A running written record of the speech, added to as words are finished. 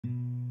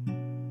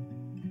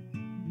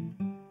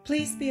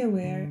Please be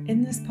aware,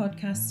 in this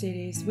podcast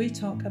series we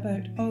talk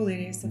about all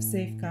areas of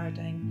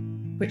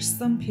safeguarding, which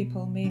some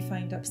people may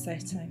find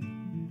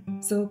upsetting.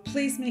 So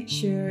please make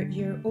sure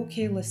you're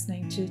okay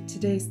listening to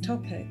today's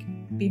topic.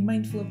 Be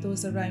mindful of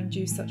those around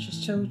you, such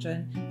as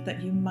children,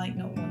 that you might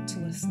not want to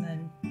listen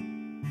in.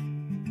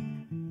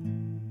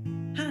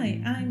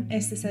 Hi, I'm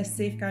SSS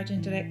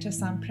Safeguarding Director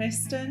Sam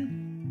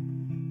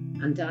Preston.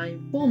 And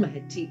I'm former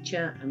head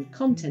teacher and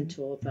content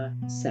author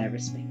Sarah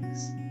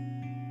Spinks.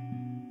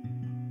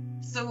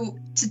 So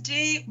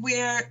today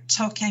we're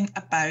talking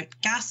about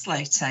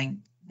gaslighting.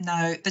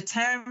 Now, the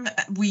term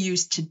we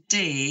use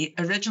today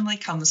originally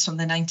comes from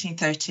the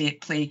 1938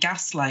 play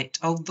Gaslight,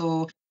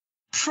 although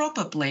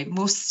probably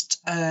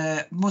most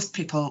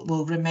people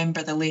will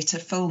remember the later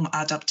film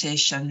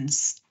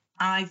adaptations.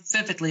 I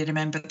vividly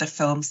remember the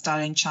film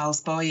starring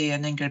Charles Boyer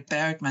and Ingrid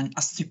Bergman,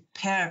 a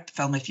superb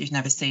film if you've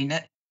never seen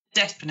it,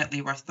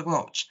 definitely worth the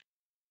watch.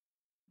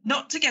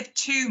 Not to give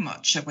too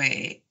much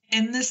away,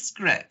 in the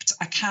script,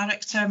 a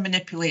character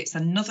manipulates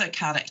another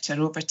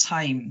character over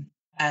time,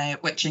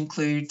 which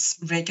includes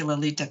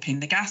regularly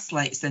dipping the gas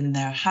lights in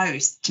their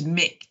house to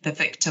make the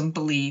victim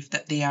believe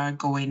that they are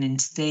going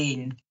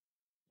insane.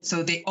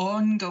 So the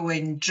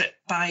ongoing drip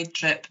by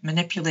drip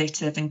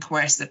manipulative and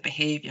coercive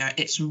behaviour,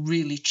 it's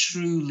really,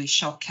 truly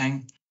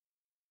shocking.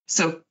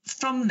 So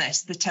from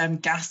this, the term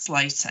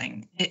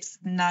gaslighting, it's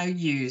now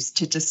used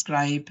to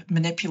describe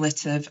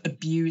manipulative,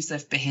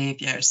 abusive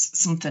behaviours,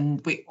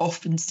 something we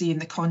often see in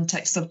the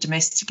context of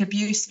domestic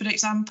abuse, for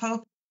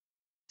example.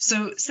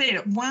 So,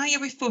 Sarah, why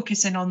are we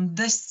focusing on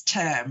this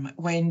term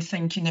when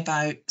thinking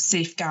about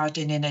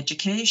safeguarding in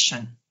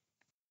education?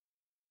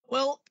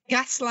 Well,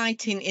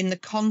 gaslighting in the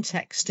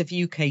context of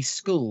UK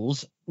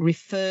schools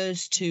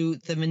refers to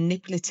the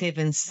manipulative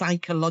and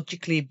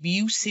psychologically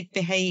abusive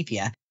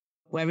behaviour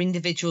where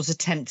individuals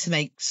attempt to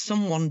make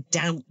someone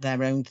doubt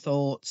their own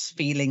thoughts,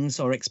 feelings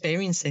or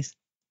experiences.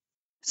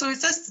 So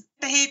is this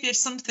behaviour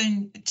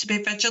something to be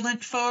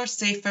vigilant for,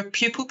 say for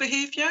pupil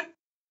behaviour?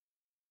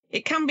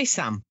 It can be,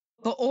 Sam,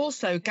 but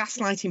also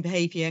gaslighting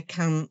behaviour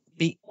can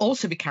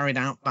also be carried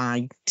out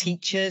by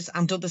teachers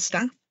and other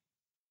staff.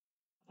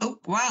 Oh,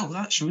 wow,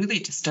 that's really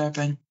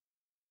disturbing.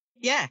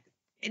 Yeah,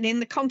 and in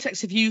the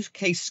context of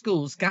UK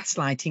schools,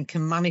 gaslighting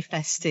can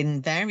manifest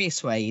in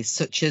various ways,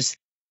 such as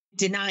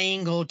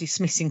denying or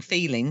dismissing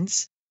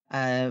feelings,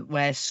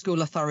 where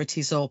school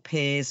authorities or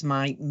peers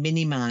might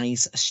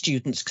minimise a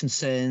student's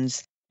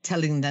concerns,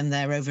 telling them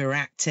they're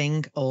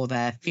overreacting or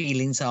their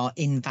feelings are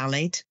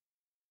invalid.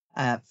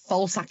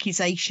 False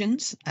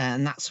accusations,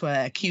 and that's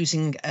where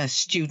accusing a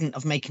student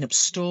of making up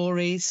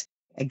stories,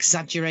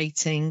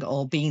 exaggerating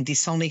or being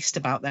dishonest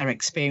about their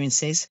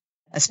experiences,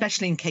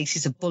 especially in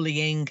cases of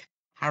bullying,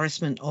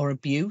 harassment or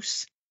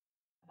abuse.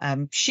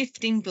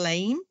 Shifting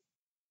blame.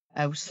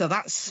 So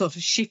that's sort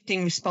of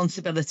shifting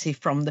responsibility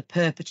from the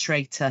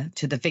perpetrator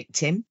to the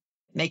victim,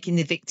 making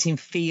the victim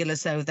feel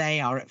as though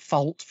they are at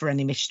fault for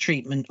any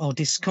mistreatment or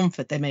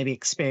discomfort they may be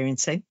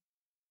experiencing.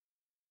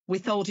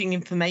 Withholding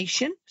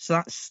information. So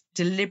that's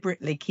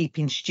deliberately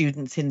keeping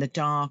students in the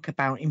dark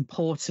about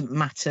important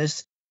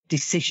matters,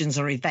 decisions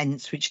or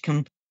events which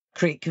can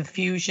create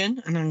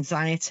confusion and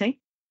anxiety.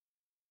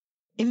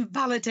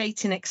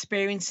 Invalidating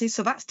experiences.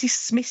 So that's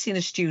dismissing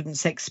a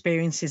student's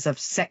experiences of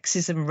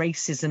sexism,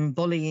 racism,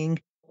 bullying,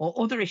 or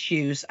other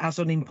issues as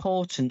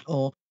unimportant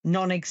or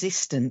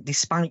non-existent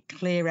despite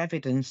clear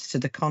evidence to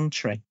the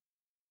contrary.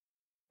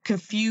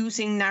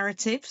 Confusing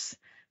narratives,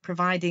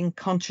 providing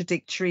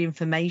contradictory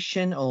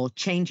information or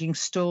changing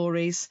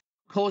stories,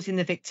 causing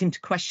the victim to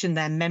question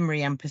their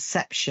memory and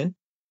perception.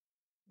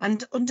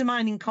 And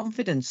undermining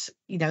confidence.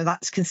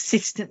 That's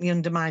consistently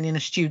undermining a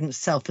student's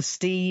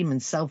self-esteem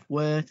and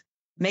self-worth,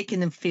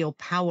 making them feel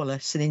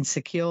powerless and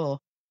insecure.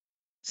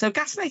 So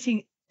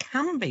gaslighting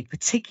can be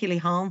particularly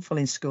harmful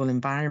in school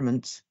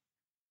environments.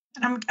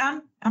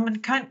 I'm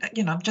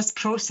just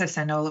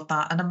processing all of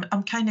that, and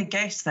I'm kind of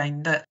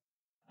guessing that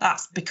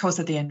that's because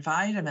of the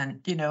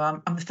environment.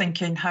 I'm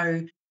thinking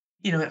how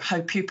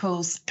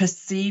pupils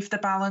perceive the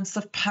balance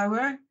of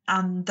power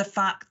and the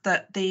fact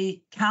that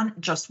they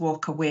can't just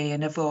walk away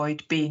and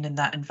avoid being in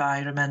that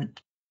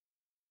environment.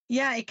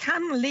 Yeah, it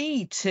can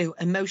lead to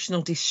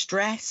emotional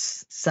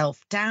distress,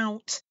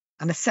 self-doubt,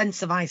 and a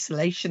sense of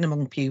isolation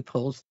among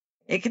pupils.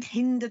 It can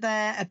hinder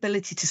their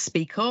ability to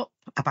speak up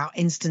about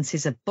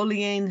instances of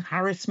bullying,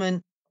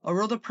 harassment,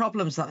 or other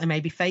problems that they may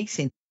be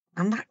facing,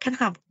 and that can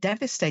have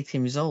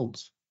devastating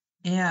results.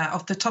 Yeah,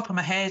 off the top of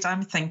my head,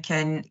 I'm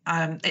thinking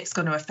it's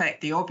going to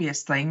affect the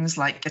obvious things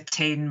like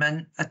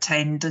attainment,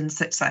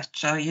 attendance,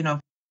 etc.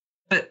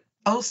 But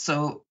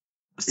also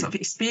sort of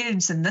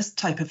experiencing this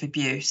type of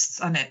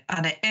abuse, and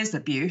it is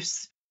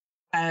abuse,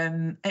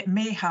 it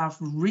may have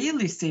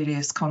really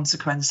serious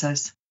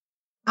consequences.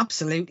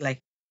 Absolutely.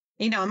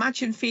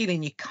 Imagine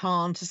feeling you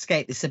can't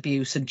escape this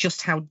abuse and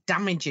just how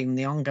damaging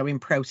the ongoing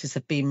process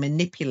of being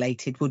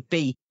manipulated would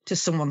be to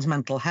someone's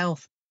mental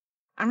health.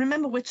 And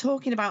remember, we're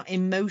talking about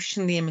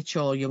emotionally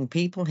immature young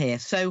people here,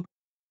 so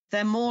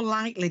they're more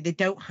likely they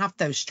don't have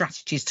those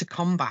strategies to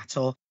combat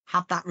or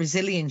have that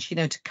resilience,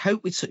 to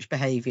cope with such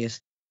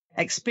behaviours.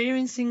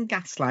 Experiencing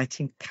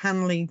gaslighting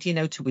can lead,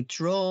 to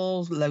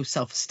withdrawal, low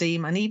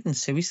self-esteem, and even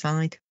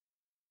suicide.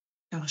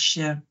 Gosh,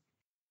 yeah.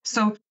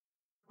 So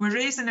we're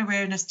raising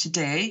awareness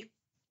today.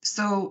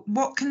 So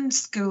what can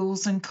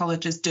schools and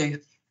colleges do?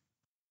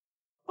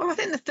 Well, I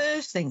think the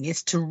first thing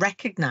is to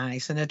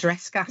recognise and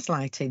address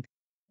gaslighting.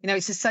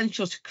 It's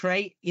essential to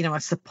create, a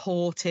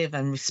supportive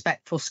and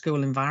respectful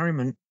school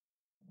environment.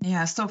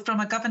 Yeah, so from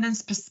a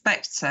governance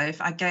perspective,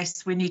 I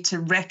guess we need to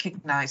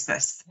recognise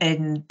this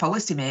in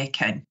policy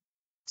making.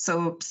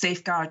 So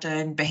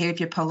safeguarding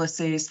behaviour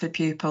policies for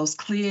pupils,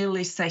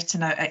 clearly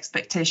setting out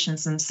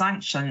expectations and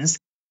sanctions,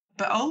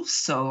 but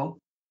also,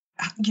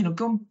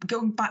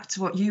 going back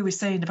to what you were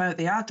saying about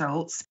the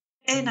adults,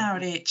 in our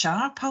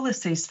HR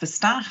policies for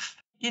staff,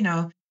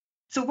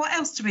 So what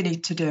else do we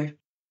need to do?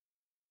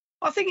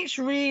 I think it's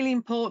really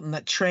important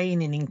that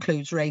training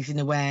includes raising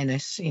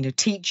awareness.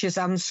 Teachers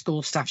and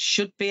school staff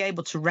should be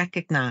able to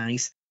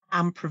recognise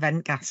and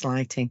prevent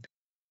gaslighting.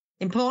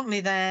 Importantly,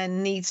 there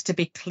needs to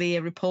be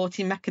clear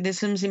reporting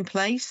mechanisms in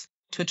place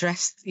to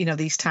address,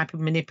 these type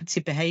of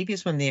manipulative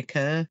behaviours when they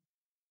occur.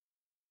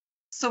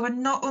 So we're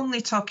not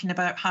only talking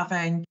about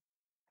having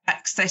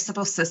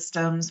accessible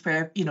systems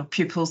where,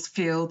 pupils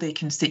feel they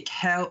can seek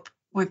help.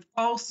 We've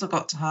also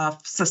got to have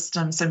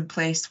systems in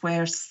place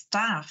where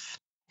staff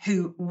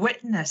who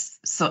witness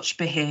such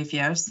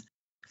behaviours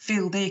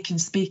feel they can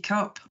speak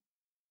up.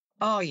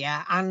 Oh,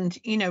 yeah. And,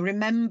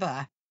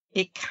 remember,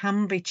 it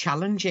can be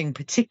challenging,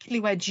 particularly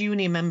where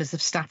junior members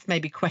of staff may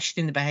be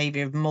questioning the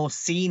behaviour of more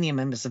senior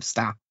members of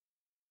staff.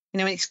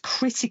 It's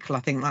critical, I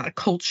think, that a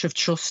culture of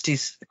trust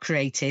is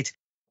created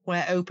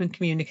where open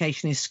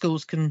communication in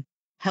schools can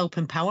help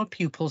empower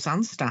pupils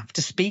and staff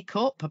to speak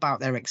up about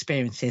their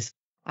experiences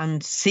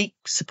and seek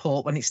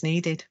support when it's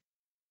needed.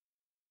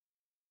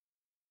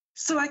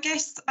 So I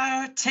guess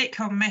our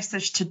take-home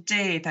message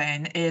today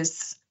then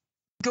is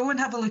go and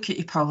have a look at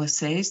your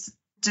policies.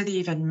 Do they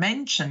even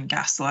mention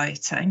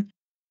gaslighting?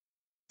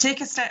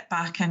 Take a step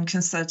back and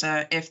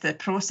consider if the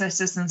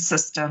processes and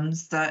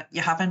systems that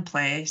you have in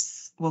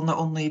place will not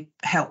only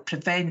help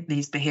prevent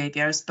these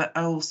behaviours, but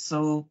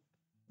also,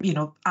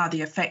 are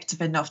they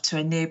effective enough to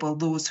enable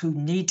those who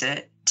need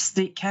it to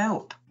seek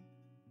help?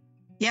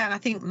 Yeah, and I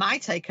think my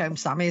take home,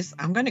 Sam, is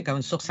I'm going to go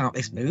and suss out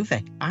this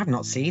movie. I've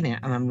not seen it,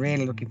 and I'm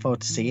really looking forward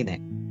to seeing it.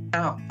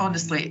 Oh,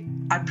 honestly,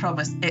 I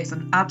promise it's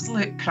an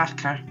absolute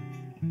cracker.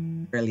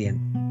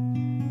 Brilliant.